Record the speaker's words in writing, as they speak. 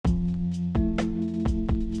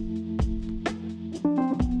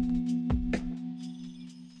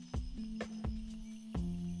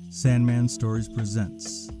Sandman Stories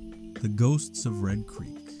presents The Ghosts of Red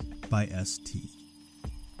Creek by S.T.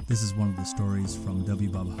 This is one of the stories from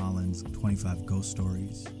W. Bob Holland's 25 Ghost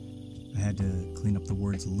Stories. I had to clean up the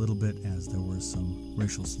words a little bit as there were some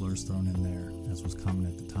racial slurs thrown in there, as was common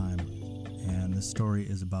at the time. And this story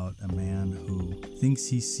is about a man who thinks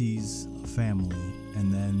he sees a family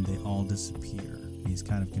and then they all disappear. He's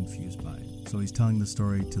kind of confused by it. So he's telling the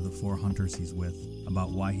story to the 4 hunters he's with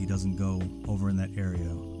about why he doesn't go over in that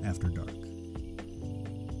area after dark.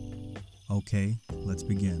 Okay, let's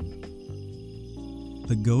begin.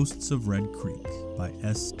 The Ghosts of Red Creek by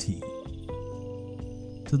S.T.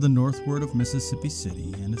 To the northward of Mississippi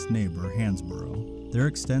City and its neighbor, Hansborough, there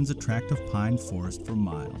extends a tract of pine forest for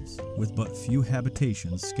miles, with but few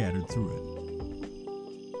habitations scattered through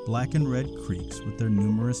it. Black and red creeks with their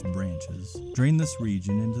numerous branches drain this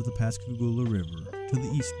region into the Pascagoula River to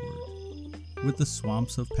the eastward, with the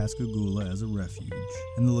swamps of Pascagoula as a refuge,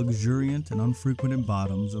 and the luxuriant and unfrequented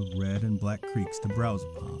bottoms of Red and Black creeks to browse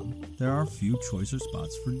upon. There are few choicer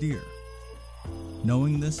spots for deer.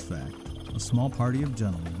 Knowing this fact, a small party of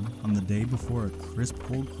gentlemen, on the day before a crisp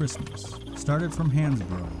cold Christmas, started from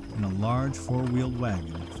Hansborough in a large 4-wheeled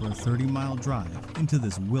wagon for a 30-mile drive into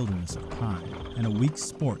this wilderness of pine, and a week's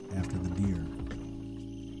sport after the deer.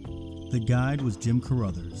 The guide was Jim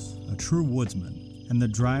Carruthers, a true woodsman, and the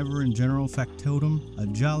driver and general factotum, a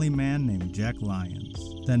jolly man named Jack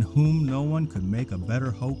Lyons, than whom no one could make a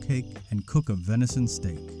better hoe cake and cook a venison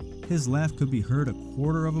steak. His laugh could be heard a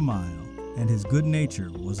quarter of a mile, and his good nature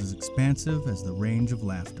was as expansive as the range of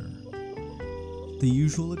laughter. The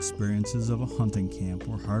usual experiences of a hunting camp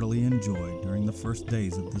were heartily enjoyed during the first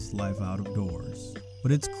days of this life out of doors,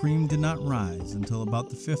 but its cream did not rise until about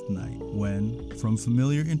the 5th night, when, from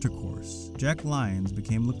familiar intercourse, Jack Lyons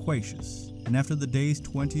became loquacious, and after the day's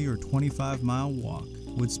 20 or 25-mile walk,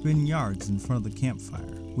 would spin yards in front of the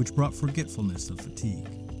campfire, which brought forgetfulness of fatigue.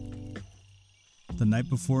 The night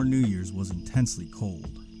before New Year's was intensely cold.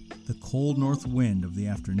 The cold north wind of the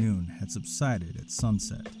afternoon had subsided at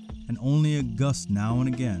sunset, and only a gust now and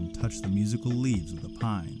again touched the musical leaves of the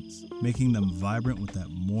pines, making them vibrant with that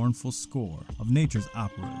mournful score of nature's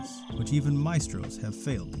operas, which even maestros have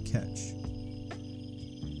failed to catch.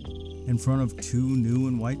 In front of 2 new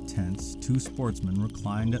and white tents, 2 sportsmen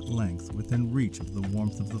reclined at length within reach of the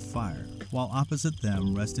warmth of the fire, while opposite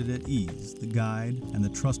them rested at ease the guide and the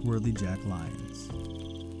trustworthy Jack Lyons.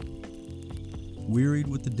 Wearied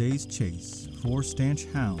with the day's chase, 4 stanch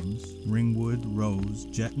hounds, Ringwood, Rose,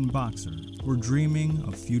 Jet, and Boxer, were dreaming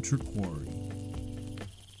of future quarry.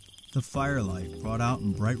 The firelight brought out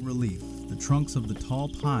in bright relief the trunks of the tall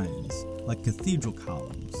pines like cathedral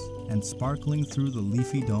columns, and sparkling through the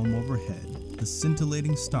leafy dome overhead, the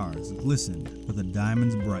scintillating stars glistened with a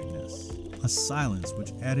diamond's brightness. A silence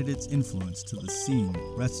which added its influence to the scene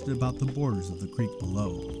rested about the borders of the creek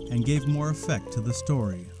below, and gave more effect to the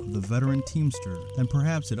story of the veteran teamster than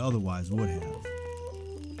perhaps it otherwise would have.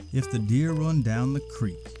 "If the deer run down the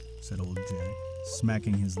creek," said old Jack,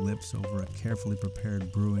 smacking his lips over a carefully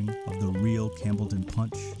prepared brewing of the real Campbellton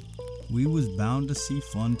punch, "we was bound to see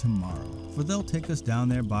fun tomorrow, for they'll take us down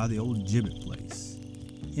there by the old gibbet place.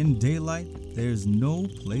 In daylight, there's no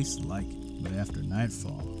place like it. But after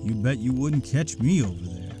nightfall, you bet you wouldn't catch me over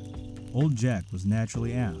there." Old Jack was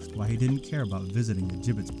naturally asked why he didn't care about visiting the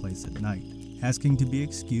gibbet's place at night. Asking to be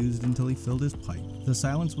excused until he filled his pipe, the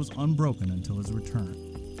silence was unbroken until his return.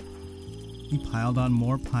 He piled on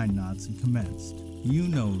more pine knots and commenced. "You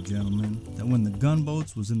know, gentlemen, that when the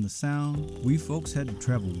gunboats was in the Sound, we folks had to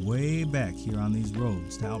travel way back here on these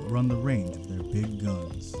roads to outrun the range of their big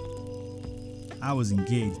guns. I was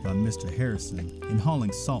engaged by Mr. Harrison in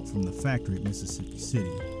hauling salt from the factory at Mississippi City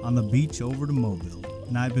on the beach over to Mobile,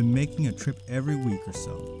 and I've been making a trip every week or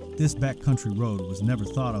so. This backcountry road was never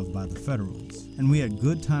thought of by the Federals, and we had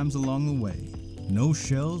good times along the way. No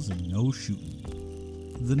shells and no shooting.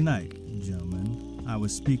 The night, gentlemen, I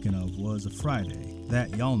was speaking of was a Friday.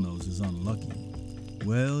 That y'all knows is unlucky.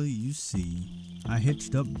 Well, you see, I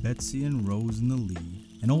hitched up Betsy and Rose in the lead,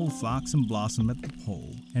 and old Fox and Blossom at the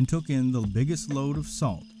pole, and took in the biggest load of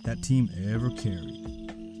salt that team ever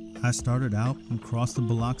carried. I started out and crossed the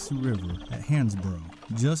Biloxi River at Hansborough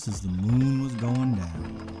just as the moon was going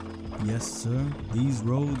down. Yes, sir, these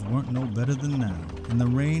roads weren't no better than now, and the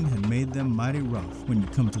rain had made them mighty rough when you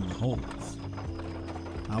come to the holes.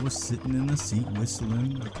 I was sitting in the seat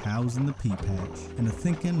whistling The Cows in the Pea Patch and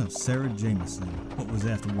a-thinking of Sarah Jameson, what was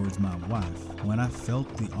afterwards my wife, when I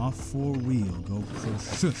felt the off 4-wheel go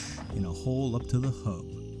shush in a hole up to the hub.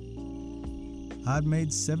 I'd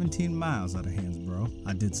made 17 miles out of Hansborough.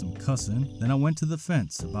 I did some cussing, then I went to the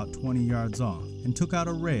fence about 20 yards off and took out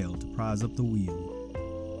a rail to prise up the wheel.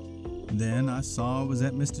 Then I saw I was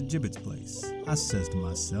at Mr. Gibbet's place. I says to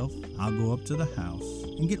myself, I'll go up to the house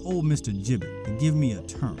and get old Mr. Gibbet to give me a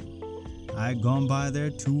turn. I had gone by there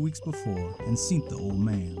 2 weeks before and seen the old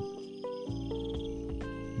man.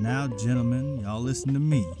 Now, gentlemen, y'all listen to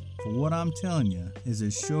me, for what I'm telling you is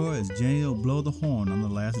as sure as Jenny'll blow the horn on the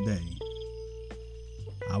last day.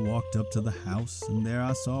 I walked up to the house, and there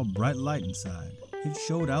I saw a bright light inside. It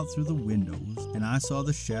showed out through the windows, and I saw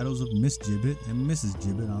the shadows of Miss Gibbet and Mrs.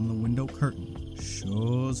 Gibbet on the window curtain.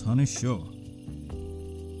 Sure's honey, sure.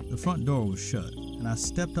 The front door was shut, and I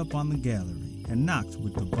stepped up on the gallery and knocked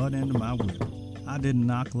with the butt end of my whip. I didn't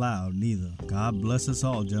knock loud, neither. God bless us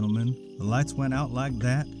all, gentlemen. The lights went out like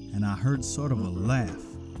that, and I heard sort of a laugh.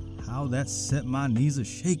 How that set my knees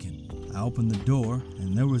a-shaking. I opened the door,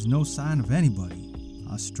 and there was no sign of anybody.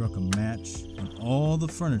 I struck a match, and all the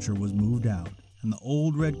furniture was moved out, and the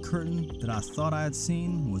old red curtain that I thought I had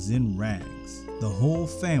seen was in rags. The whole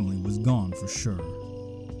family was gone for sure.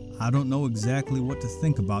 I don't know exactly what to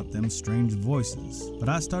think about them strange voices, but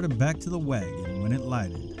I started back to the wagon when it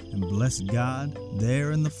lighted, and bless God,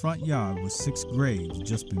 there in the front yard was 6 graves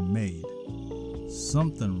just been made.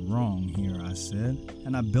 Something wrong here, I said,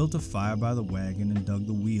 and I built a fire by the wagon and dug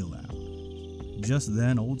the wheel out. Just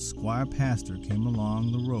then old Squire Pastor came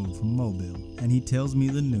along the road from Mobile, and he tells me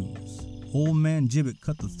the news. Old man Gibbet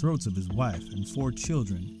cut the throats of his wife and 4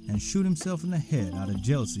 children and shoot himself in the head out of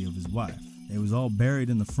jealousy of his wife. They was all buried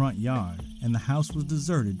in the front yard, and the house was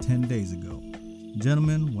deserted 10 days ago.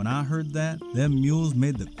 Gentlemen, when I heard that, them mules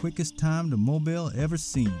made the quickest time to Mobile ever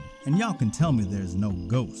seen. And y'all can tell me there's no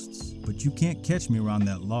ghosts, but you can't catch me around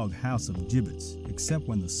that log house of Gibbet's, except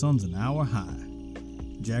when the sun's an hour high.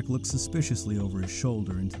 Jack looked suspiciously over his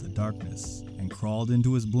shoulder into the darkness and crawled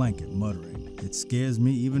into his blanket, muttering, "It scares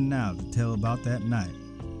me even now to tell about that night."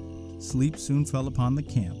 Sleep soon fell upon the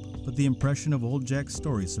camp, but the impression of old Jack's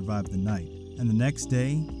story survived the night, and the next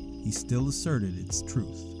day he still asserted its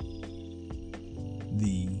truth.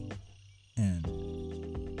 The end.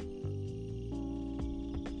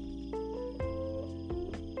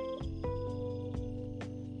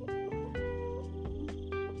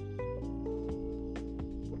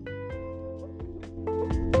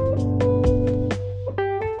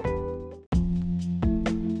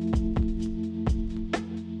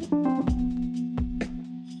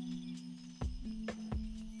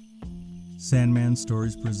 Sandman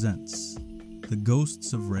Stories presents The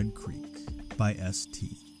Ghosts of Red Creek by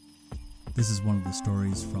S.T. This is one of the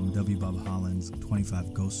stories from W. Bob Holland's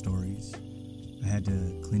 25 Ghost Stories. I had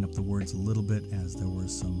to clean up the words a little bit as there were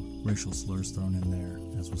some racial slurs thrown in there,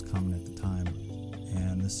 as was common at the time.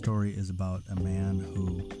 And this story is about a man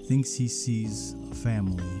who thinks he sees a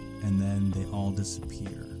family and then they all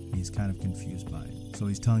disappear. He's kind of confused by it. So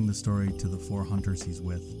he's telling the story to the 4 hunters he's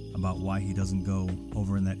with about why he doesn't go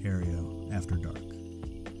over in that area after dark.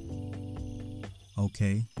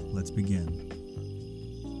 Okay, let's begin.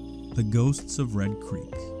 The Ghosts of Red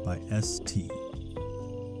Creek by S.T.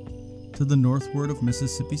 To the northward of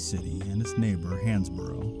Mississippi City and its neighbor,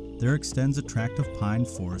 Hansborough, there extends a tract of pine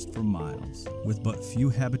forest for miles, with but few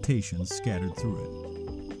habitations scattered through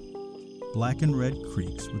it. Black and red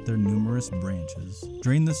creeks with their numerous branches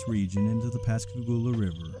drain this region into the Pascagoula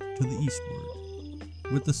River to the eastward.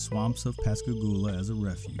 With the swamps of Pascagoula as a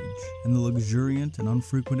refuge, and the luxuriant and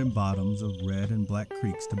unfrequented bottoms of red and black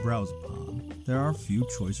creeks to browse upon, there are few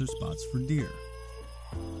choicer spots for deer.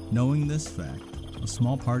 Knowing this fact, a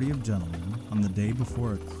small party of gentlemen, on the day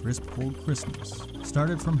before a crisp cold Christmas,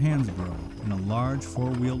 started from Hansborough in a large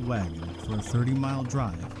 4-wheeled wagon for a 30-mile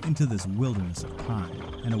drive into this wilderness of pine,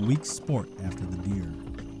 and a week's sport after the deer.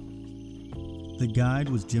 The guide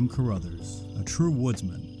was Jim Carruthers, a true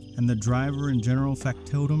woodsman, and the driver and general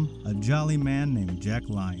factotum, a jolly man named Jack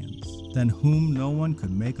Lyons, than whom no one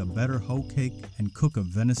could make a better hoe cake and cook a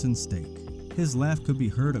venison steak. His laugh could be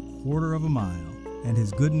heard a quarter of a mile, and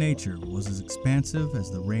his good nature was as expansive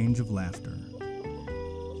as the range of laughter.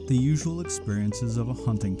 The usual experiences of a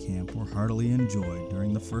hunting camp were heartily enjoyed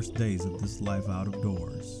during the first days of this life out of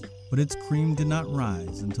doors, but its cream did not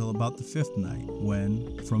rise until about the 5th night,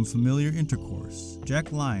 when, from familiar intercourse,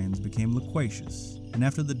 Jack Lyons became loquacious, and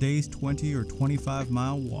after the day's 20 or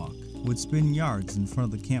 25-mile walk, would spin yards in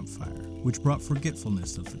front of the campfire, which brought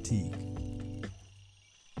forgetfulness of fatigue.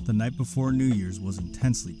 The night before New Year's was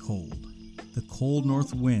intensely cold. The cold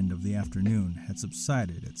north wind of the afternoon had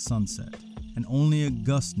subsided at sunset, and only a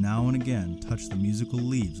gust now and again touched the musical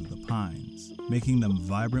leaves of the pines, making them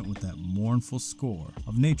vibrant with that mournful score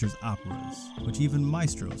of nature's operas, which even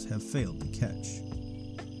maestros have failed to catch.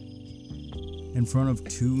 In front of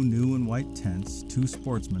two new and white tents, two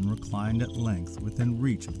sportsmen reclined at length within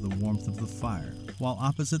reach of the warmth of the fire, while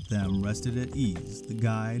opposite them rested at ease the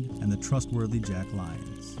guide and the trustworthy Jack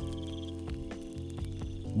Lyons.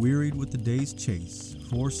 Wearied with the day's chase,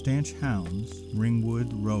 4 stanch hounds,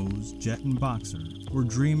 Ringwood, Rose, Jet, and Boxer, were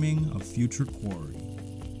dreaming of future quarry.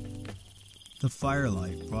 The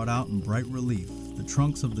firelight brought out in bright relief the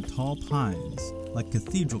trunks of the tall pines like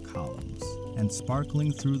cathedral columns, and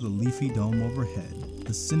sparkling through the leafy dome overhead,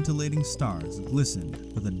 the scintillating stars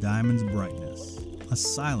glistened with a diamond's brightness. A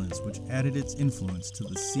silence which added its influence to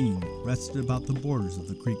the scene rested about the borders of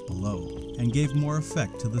the creek below, and gave more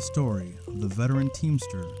effect to the story of the veteran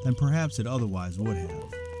teamster than perhaps it otherwise would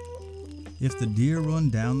have. "If the deer run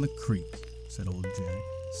down the creek," said old Jack,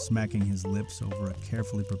 smacking his lips over a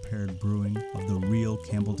carefully prepared brewing of the real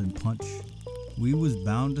Campbellton punch, "we was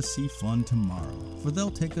bound to see fun tomorrow, for they'll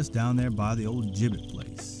take us down there by the old gibbet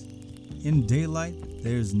place. In daylight,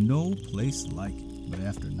 there's no place like it, but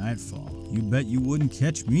after nightfall, you bet you wouldn't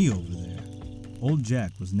catch me over there." Old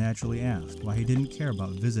Jack was naturally asked why he didn't care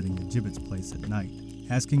about visiting the gibbet's place at night.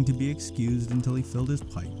 Asking to be excused until he filled his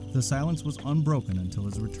pipe, the silence was unbroken until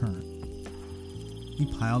his return. He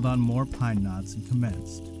piled on more pine knots and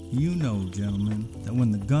commenced. "You know, gentlemen, that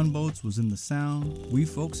when the gunboats was in the Sound, we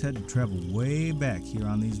folks had to travel way back here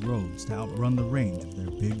on these roads to outrun the range of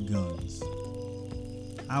their big guns.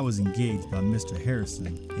 I was engaged by Mr.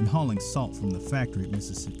 Harrison in hauling salt from the factory at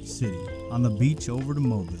Mississippi City on the beach over to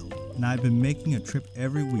Mobile, and I'd been making a trip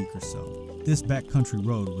every week or so. This backcountry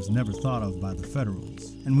road was never thought of by the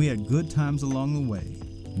Federals, and we had good times along the way.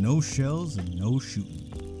 No shells and no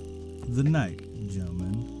shooting. The night,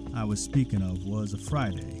 gentlemen, I was speaking of was a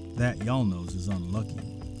Friday. That y'all knows is unlucky.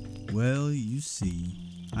 Well, you see,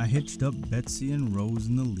 I hitched up Betsy and Rose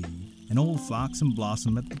in the lead, and old Fox and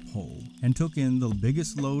Blossom at the pole, and took in the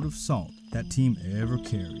biggest load of salt that team ever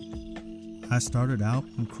carried. I started out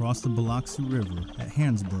and crossed the Biloxi River at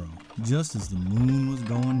Hansborough just as the moon was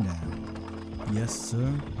going down. Yes,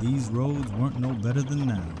 sir, these roads weren't no better than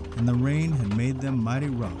now, and the rain had made them mighty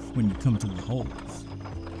rough when you come to the holes.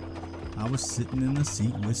 I was sitting in the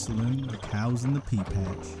seat whistling The Cows in the Pea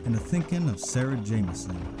Patch and a-thinking of Sarah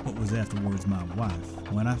Jameson, what was afterwards my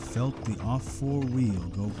wife, when I felt the off-fore wheel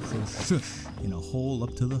go shush in a hole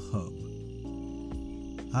up to the hub.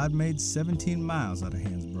 I'd made 17 miles out of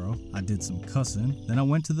Hansborough. I did some cussing, then I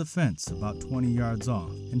went to the fence about 20 yards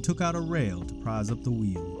off and took out a rail to prise up the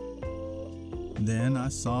wheel. Then I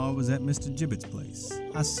saw I was at Mr. Gibbet's place.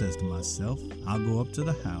 I says to myself, I'll go up to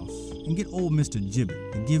the house and get old Mr.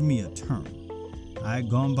 Gibbet to give me a turn. I had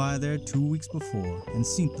gone by there 2 weeks before and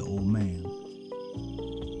seen the old man.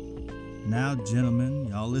 Now, gentlemen,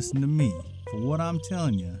 y'all listen to me, for what I'm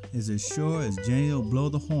telling you is as sure as Jenny'll blow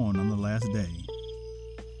the horn on the last day.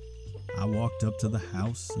 I walked up to the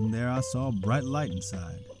house, and there I saw a bright light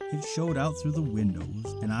inside. It showed out through the windows,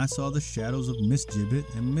 and I saw the shadows of Miss Gibbet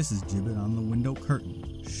and Mrs. Gibbet on the window curtain.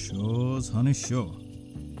 Sure's honey, sure.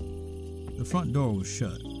 The front door was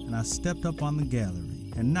shut, and I stepped up on the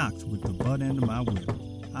gallery and knocked with the butt end of my whip.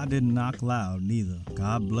 I didn't knock loud, neither.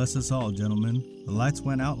 God bless us all, gentlemen. The lights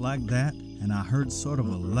went out like that, and I heard sort of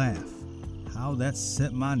a laugh. How that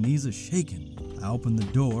set my knees a-shaking. I opened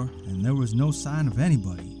the door, and there was no sign of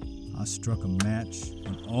anybody. I struck a match,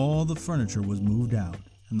 and all the furniture was moved out,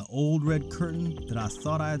 and the old red curtain that I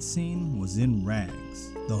thought I had seen was in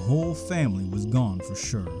rags. The whole family was gone for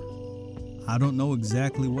sure. I don't know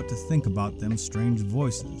exactly what to think about them strange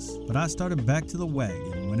voices, but I started back to the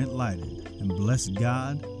wagon when it lighted, and bless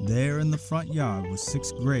God, there in the front yard was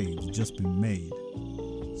 6 graves just been made.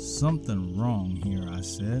 Something wrong here, I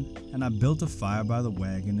said, and I built a fire by the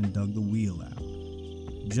wagon and dug the wheel out.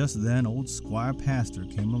 Just then old Squire Pastor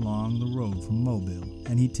came along the road from Mobile,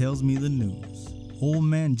 and he tells me the news. Old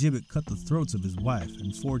man Gibbet cut the throats of his wife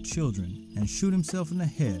and 4 children and shoot himself in the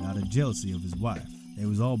head out of jealousy of his wife. They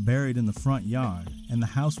was all buried in the front yard, and the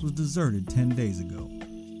house was deserted 10 days ago.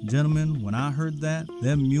 Gentlemen, when I heard that,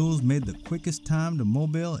 them mules made the quickest time to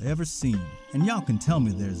Mobile ever seen. And y'all can tell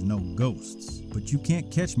me there's no ghosts, but you can't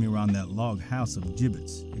catch me around that log house of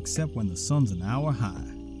Gibbet's, except when the sun's an hour high.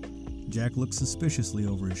 Jack looked suspiciously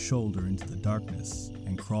over his shoulder into the darkness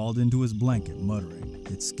and crawled into his blanket, muttering,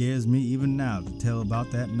 "It scares me even now to tell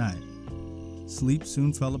about that night." Sleep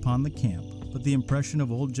soon fell upon the camp, but the impression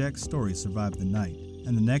of old Jack's story survived the night,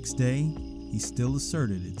 and the next day he still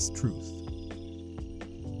asserted its truth.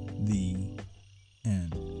 The